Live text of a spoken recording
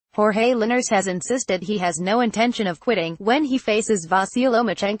Jorge Linares has insisted he has no intention of quitting when he faces Vasyl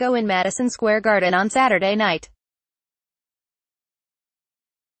Lomachenko in Madison Square Garden on Saturday night.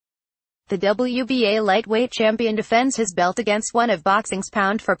 The WBA lightweight champion defends his belt against one of boxing's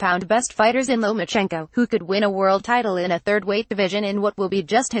pound-for-pound best fighters in Lomachenko, who could win a world title in a third-weight division in what will be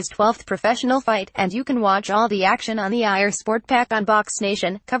just his 12th professional fight, and you can watch all the action on the IR Sport Pack on Box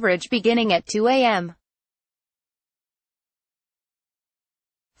Nation, coverage beginning at 2 a.m.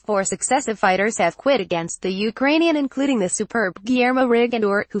 Four successive fighters have quit against the Ukrainian, including the superb Guillermo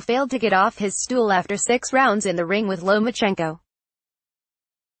Rigondeaux, who failed to get off his stool after 6 rounds in the ring with Lomachenko.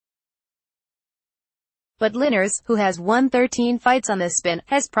 But Linares, who has won 13 fights on the spin,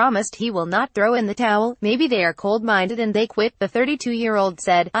 has promised he will not throw in the towel. Maybe they are cold-minded and they quit, the 32-year-old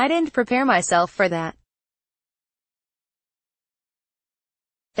said. I didn't prepare myself for that.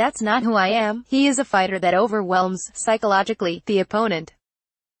 That's not who I am. He is a fighter that overwhelms, psychologically, the opponent.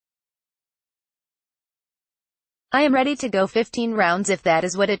 I am ready to go 15 rounds if that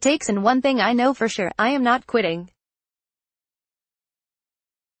is what it takes, and one thing I know for sure, I am not quitting.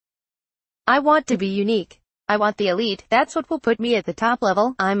 I want to be unique. I want the elite. That's what will put me at the top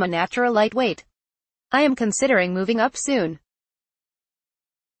level. I'm a natural lightweight. I am considering moving up soon.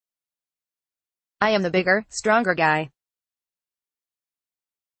 I am the bigger, stronger guy.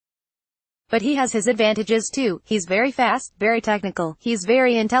 But he has his advantages too. He's very fast, very technical. He's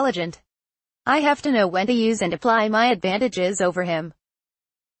very intelligent. I have to know when to use and apply my advantages over him.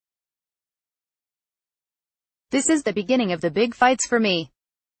 This is the beginning of the big fights for me.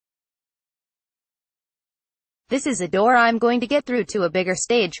 This is a door I'm going to get through to a bigger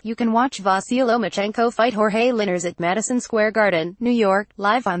stage. You can watch Vasyl Lomachenko fight Jorge Linares at Madison Square Garden, New York,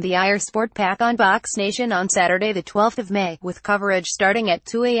 live on the IR Sport Pack on Box Nation on Saturday the 12th of May, with coverage starting at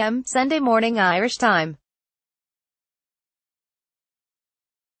 2 a.m. Sunday morning Irish time.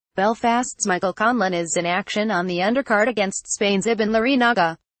 Belfast's Michael Conlan is in action on the undercard against Spain's Ibn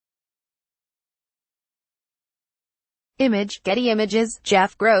Larinaga. Image, Getty Images.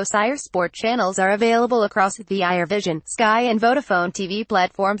 Jeff Gross. IR Sport channels are available across the IR Vision, Sky and Vodafone TV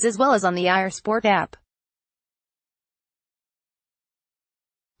platforms, as well as on the IR Sport app.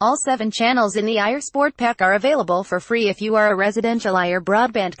 All 7 channels in the IR Sport Pack are available for free if you are a residential IR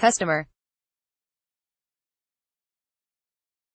broadband customer.